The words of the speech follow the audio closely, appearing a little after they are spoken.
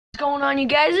going on, you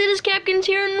guys? It is Capkins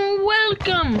here, and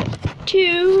welcome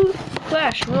to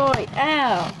Clash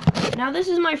Royale. Now, this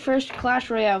is my first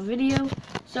Clash Royale video,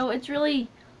 so it's really,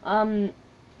 yeah,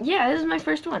 this is my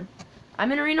first one.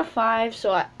 I'm in Arena 5,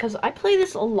 because I play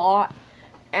this a lot,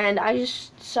 and I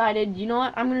just decided, you know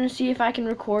what, I'm going to see if I can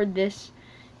record this,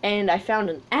 and I found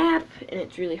an app, and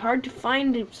it's really hard to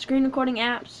find screen recording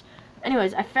apps.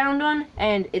 Anyways, I found one,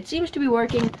 and it seems to be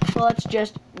working, so let's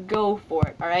just go for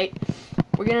it, alright?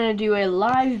 We're gonna do a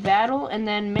live battle, and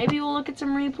then maybe we'll look at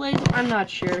some replays. I'm not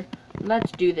sure.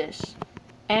 Let's do this.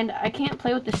 And I can't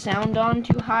play with the sound on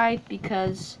too high,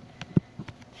 because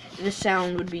the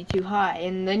sound would be too high,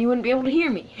 and then you wouldn't be able to hear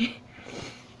me.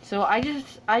 So I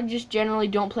just generally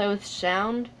don't play with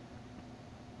sound.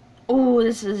 Oh,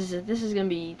 this is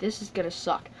gonna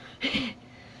suck.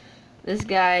 This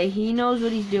guy, he knows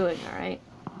what he's doing, alright?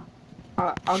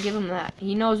 I'll give him that.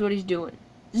 He knows what he's doing.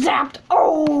 Zapped!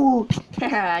 Oh!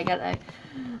 I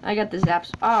got the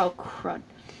zaps. Oh, crud.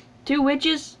 2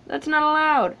 witches? That's not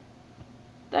allowed.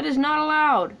 That is not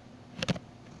allowed.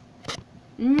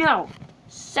 No!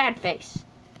 Sad face.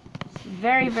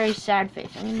 Very, very sad face.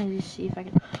 I'm gonna see if I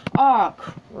can... Oh,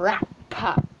 crap.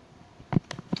 Crap.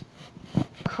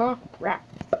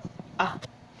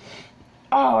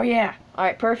 Oh, yeah.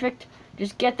 Alright, perfect.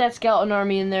 Just get that skeleton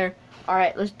army in there.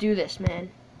 Alright, let's do this, man.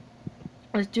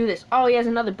 Let's do this. Oh, he has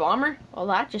another bomber? Well,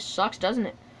 that just sucks, doesn't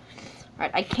it?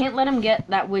 Alright, I can't let him get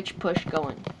that witch push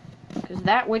going. Because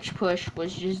that witch push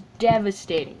was just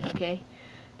devastating, okay?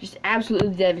 Just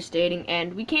absolutely devastating.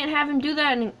 And we can't have him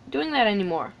doing that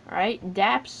anymore. Alright,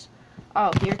 Daps.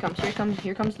 Oh, here comes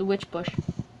the witch push.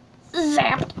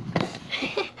 Zapped!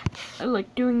 I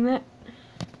like doing that.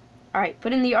 Alright,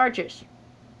 put in the archers.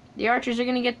 The archers are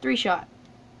gonna get 3-shot.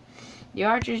 The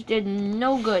archers did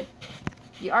no good.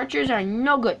 The archers are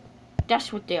no good.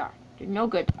 That's what they are. They're no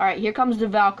good. Alright, here comes the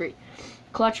Valkyrie.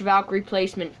 Clutch Valkyrie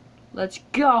placement. Let's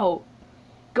go.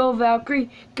 Go, Valkyrie.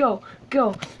 Go.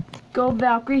 Go. Go,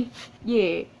 Valkyrie.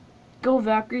 Yeah. Go,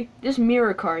 Valkyrie. This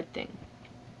mirror card thing.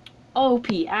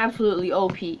 OP. Absolutely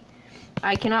OP.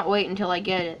 I cannot wait until I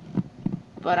get it.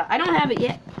 But I don't have it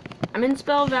yet. I'm in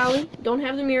Spell Valley. Don't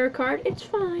have the mirror card. It's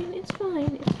fine. It's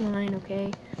fine. It's fine,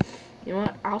 okay? You know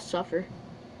what? I'll suffer.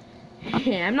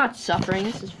 Yeah, I'm not suffering.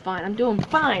 This is fine. I'm doing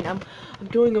fine. I'm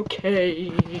doing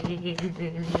okay.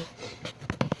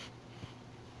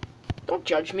 Don't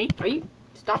judge me. Are you?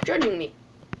 Stop judging me.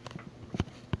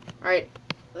 Alright.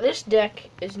 This deck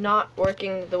is not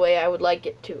working the way I would like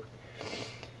it to.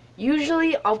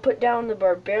 Usually, I'll put down the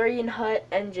Barbarian Hut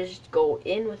and just go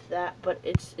in with that, but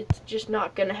it's just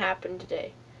not going to happen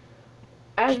today.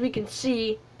 As we can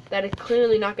see, that is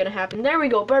clearly not going to happen. There we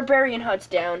go. Barbarian Hut's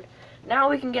down.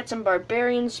 Now we can get some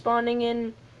barbarians spawning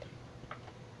in.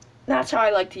 That's how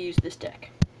I like to use this deck.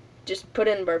 Just put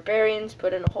in barbarians,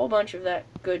 put in a whole bunch of that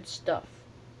good stuff.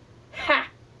 Ha!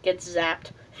 Gets zapped.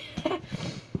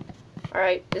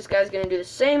 Alright, this guy's gonna do the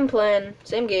same plan,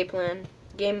 same game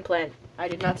plan. I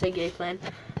did not say game plan.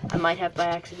 I might have by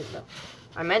accident though.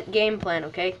 I meant game plan,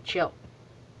 okay? Chill.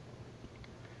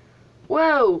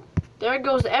 Whoa! There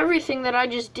goes everything that I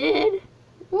just did.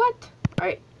 What?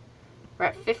 Alright. We're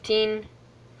at 15,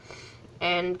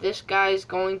 and this guy's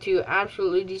going to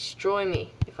absolutely destroy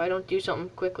me if I don't do something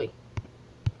quickly.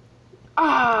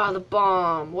 Ah, the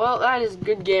bomb. Well, that is a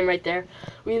good game right there.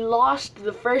 We lost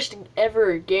the first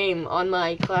ever game on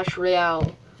my Clash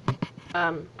Royale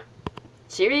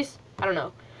series? I don't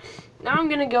know. Now I'm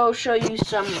going to go show you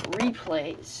some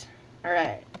replays.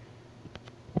 Alright.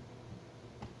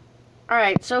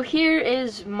 Alright, so here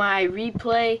is my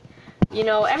replay. You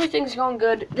know, everything's going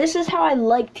good. This is how I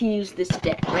like to use this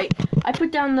deck, right? I put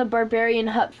down the Barbarian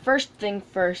Hut first,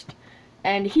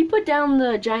 and he put down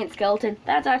the Giant Skeleton.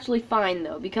 That's actually fine,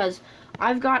 though, because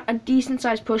I've got a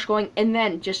decent-sized push going, and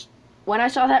then just when I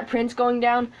saw that Prince going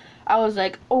down, I was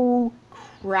like, oh,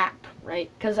 crap, right?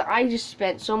 Because I just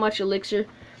spent so much elixir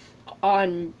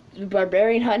on the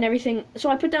Barbarian Hut and everything, so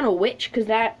I put down a Witch, because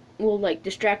that will, like,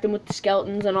 distract him with the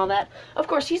skeletons and all that. Of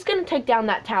course, he's going to take down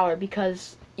that tower,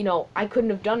 because... you know, I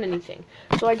couldn't have done anything.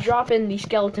 So I drop in the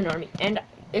skeleton army. And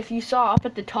if you saw up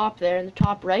at the top there, in the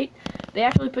top right, they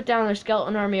actually put down their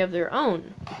skeleton army of their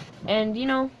own. And, you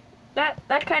know,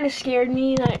 that kind of scared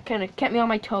me. That kind of kept me on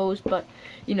my toes. But,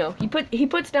 you know, he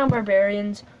puts down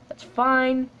barbarians. That's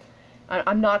fine.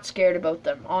 I'm not scared about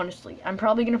them, honestly. I'm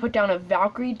probably going to put down a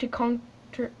Valkyrie to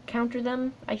counter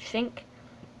them, I think.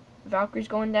 Valkyrie's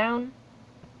going down.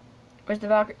 Where's the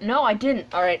Valkyrie? No, I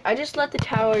didn't. Alright, I just let the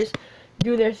towers...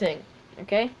 do their thing,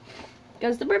 okay?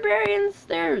 Because the barbarians,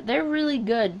 they're really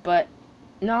good, but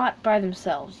not by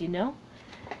themselves, you know?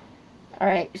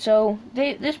 Alright, so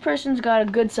this person's got a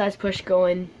good size push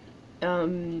going.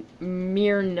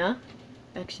 Myrna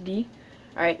XD.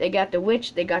 Alright, they got the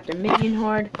witch, they got the minion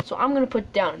horde. So I'm gonna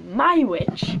put down my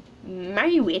witch.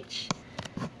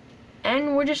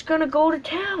 And we're just gonna go to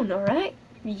town, alright?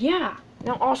 Yeah.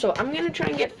 Now also, I'm gonna try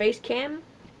and get face cam.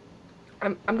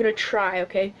 I'm gonna try,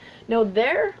 okay? Now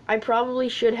there, I probably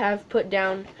should have put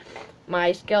down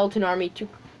my skeleton army to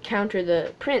counter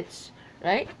the prince,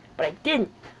 right? But I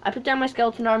didn't. I put down my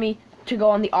skeleton army to go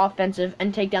on the offensive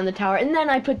and take down the tower, and then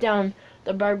I put down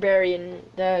the barbarian,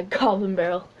 the goblin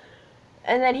barrel.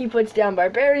 And then he puts down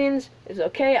barbarians. It's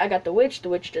okay. I got the witch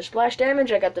does splash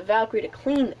damage. I got the Valkyrie to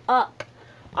clean up.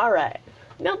 Alright.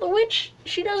 Now the witch,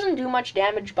 she doesn't do much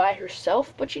damage by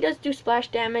herself, but she does do splash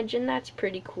damage, and that's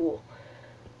pretty cool.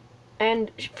 And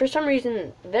for some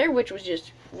reason, their witch was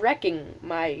just wrecking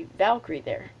my Valkyrie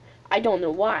there. I don't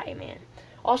know why, man.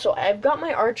 Also, I've got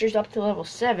my archers up to level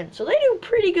 7, so they do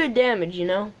pretty good damage, you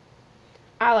know?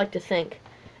 I like to think.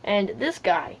 And this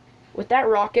guy, with that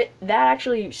rocket, that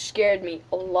actually scared me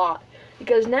a lot.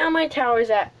 Because now my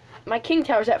king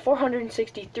tower's at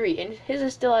 463, and his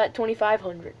is still at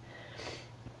 2,500.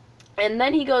 And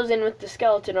then he goes in with the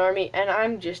skeleton army, and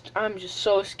I'm just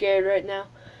so scared right now.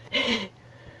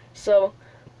 So,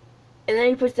 and then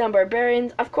he puts down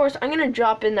barbarians. Of course, I'm gonna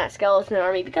drop in that skeleton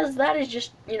army because that is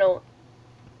just, you know,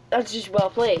 that's just well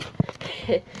played.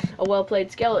 A well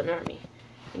played skeleton army,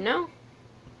 you know.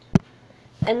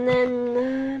 And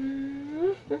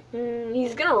then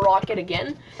he's gonna rocket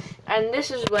again, and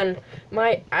this is when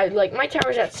my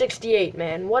tower's at 68,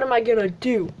 man. What am I gonna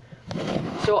do?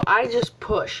 So I just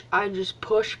push.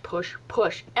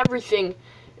 Push. Everything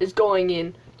is going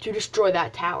in to destroy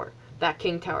that tower, that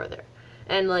king tower there.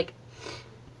 And like,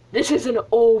 this is an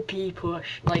OP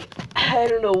push. Like, I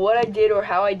don't know what I did or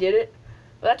how I did it,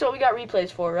 but that's what we got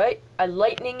replays for, right? I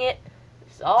lightning it.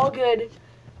 It's all good.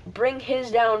 Bring his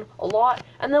down a lot,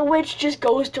 and the witch just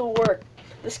goes to work.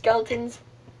 The skeletons,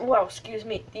 well, excuse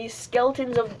me, these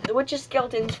skeletons of the witch's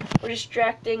skeletons were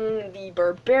distracting the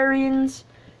barbarians,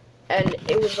 and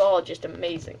it was all just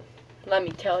amazing, let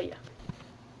me tell you.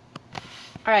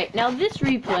 Alright, now this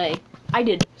replay, I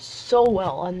did so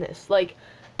well on this. Like,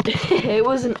 it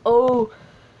was an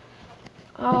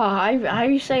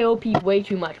I say OP way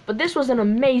too much, but this was an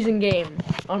amazing game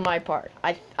on my part.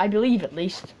 I believe, at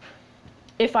least,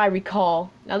 if I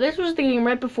recall. Now this was the game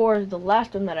right before the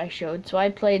last one that I showed, so I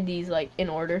played these like in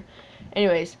order.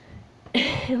 Anyways,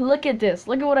 look at this.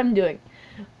 Look at what I'm doing.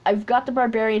 I've got the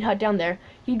barbarian hut down there.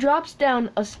 He drops down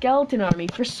a skeleton army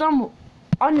for some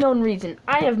unknown reason.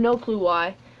 I have no clue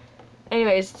why.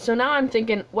 Anyways, so now I'm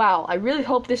thinking, wow, I really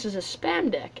hope this is a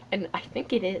spam deck, and I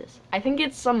think it is. I think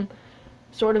it's some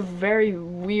sort of very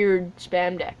weird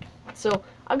spam deck. So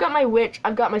I've got my witch,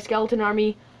 I've got my skeleton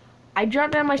army. I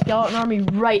dropped down my skeleton army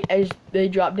right as they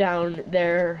dropped down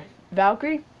their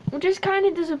Valkyrie, which is kind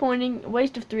of disappointing. A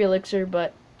waste of 3 elixir,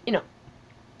 but, you know,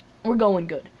 we're going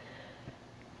good.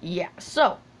 Yeah,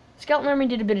 so, skeleton army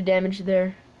did a bit of damage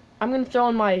there. I'm going to throw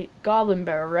in my goblin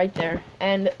barrel right there.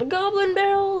 And the goblin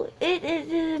barrel, it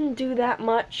didn't do that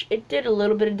much. It did a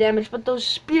little bit of damage, but those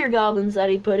spear goblins that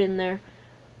he put in there,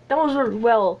 those were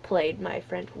well played, my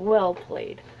friend. Well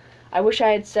played. I wish I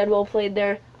had said well played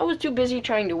there. I was too busy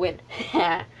trying to win.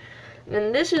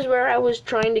 And this is where I was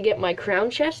trying to get my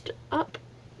crown chest up.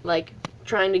 Like,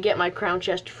 trying to get my crown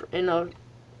chest in a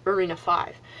Arena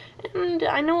 5. And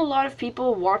I know a lot of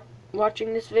people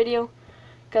watching this video,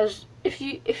 because if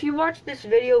you watch this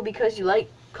video because you like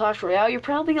Clash Royale, you're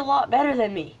probably a lot better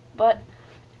than me. But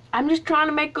I'm just trying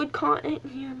to make good content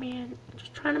here, man.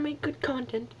 Just trying to make good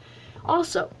content.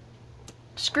 Also,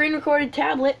 screen recorded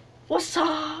tablet. What's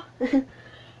up?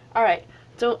 Alright,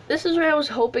 so this is where I was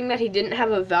hoping that he didn't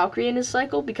have a Valkyrie in his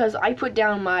cycle, because I put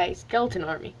down my skeleton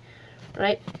army,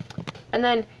 right? And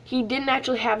then he didn't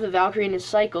actually have the Valkyrie in his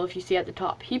cycle, if you see at the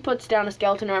top. He puts down a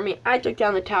skeleton army. I took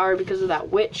down the tower because of that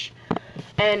witch.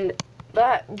 And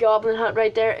that goblin hut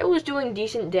right there, it was doing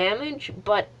decent damage,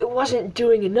 but it wasn't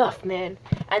doing enough, man.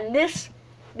 And this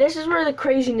is where the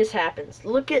craziness happens.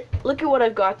 Look at what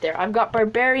I've got there. I've got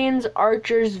barbarians,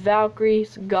 archers,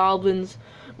 Valkyries, goblins,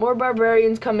 more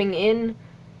barbarians coming in.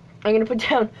 I'm gonna put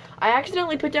down, I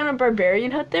accidentally put down a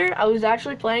barbarian hut there. I was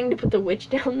actually planning to put the witch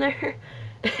down there.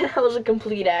 That was a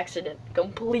complete accident.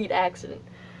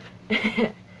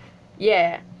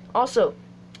 Yeah. Also,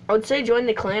 I would say join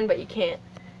the clan, but you can't.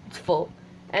 It's full.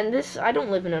 And this, I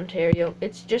don't live in Ontario.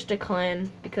 It's just a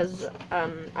clan because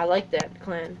I like that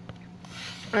clan.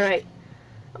 Alright.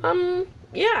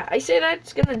 Yeah, I say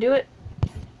that's gonna do it.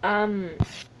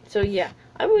 So yeah.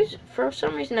 For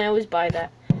some reason I always buy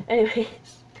that. Anyways.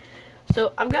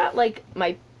 So I've got like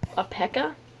a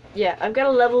P.E.K.K.A. Yeah, I've got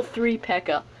a level 3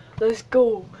 P.E.K.K.A. Let's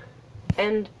go.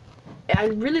 And I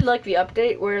really like the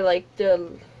update where like the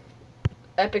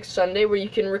Epic Sunday where you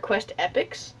can request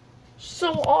epics.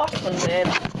 So awesome, man.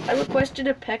 I requested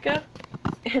a P.E.K.K.A.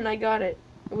 and I got it.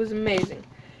 It was amazing.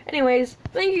 Anyways,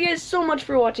 thank you guys so much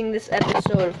for watching this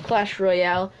episode of Clash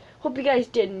Royale. Hope you guys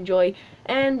did enjoy.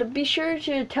 And be sure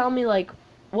to tell me like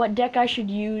what deck I should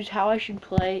use, how I should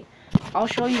play. I'll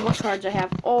show you what cards I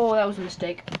have. Oh, that was a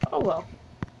mistake. Oh well.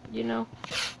 You know?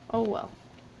 Oh well.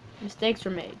 Mistakes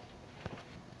are made.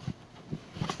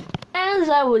 As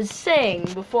I was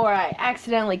saying before I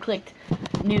accidentally clicked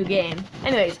new game.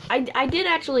 Anyways, I did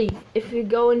actually, if you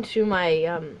go into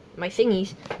my my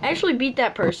thingies, I actually beat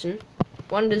that person.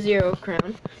 1-0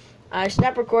 crown. I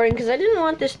stopped recording because I didn't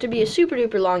want this to be a super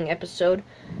duper long episode.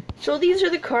 So these are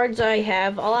the cards I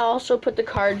have. I'll also put the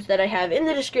cards that I have in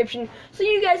the description so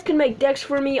you guys can make decks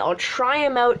for me. I'll try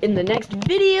them out in the next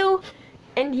video.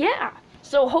 And yeah,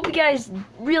 so hope you guys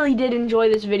really did enjoy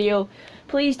this video.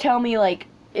 Please tell me like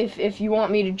if you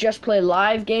want me to just play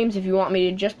live games, if you want me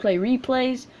to just play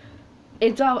replays.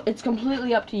 It's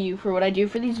completely up to you for what I do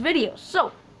for these videos.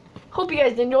 So hope you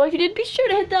guys did enjoy. If you did, be sure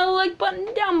to hit that like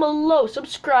button down below.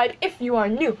 Subscribe if you are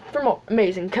new for more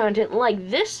amazing content like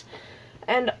this.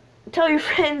 And tell your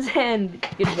friends and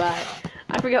goodbye.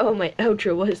 I forgot what my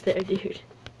outro was there, dude.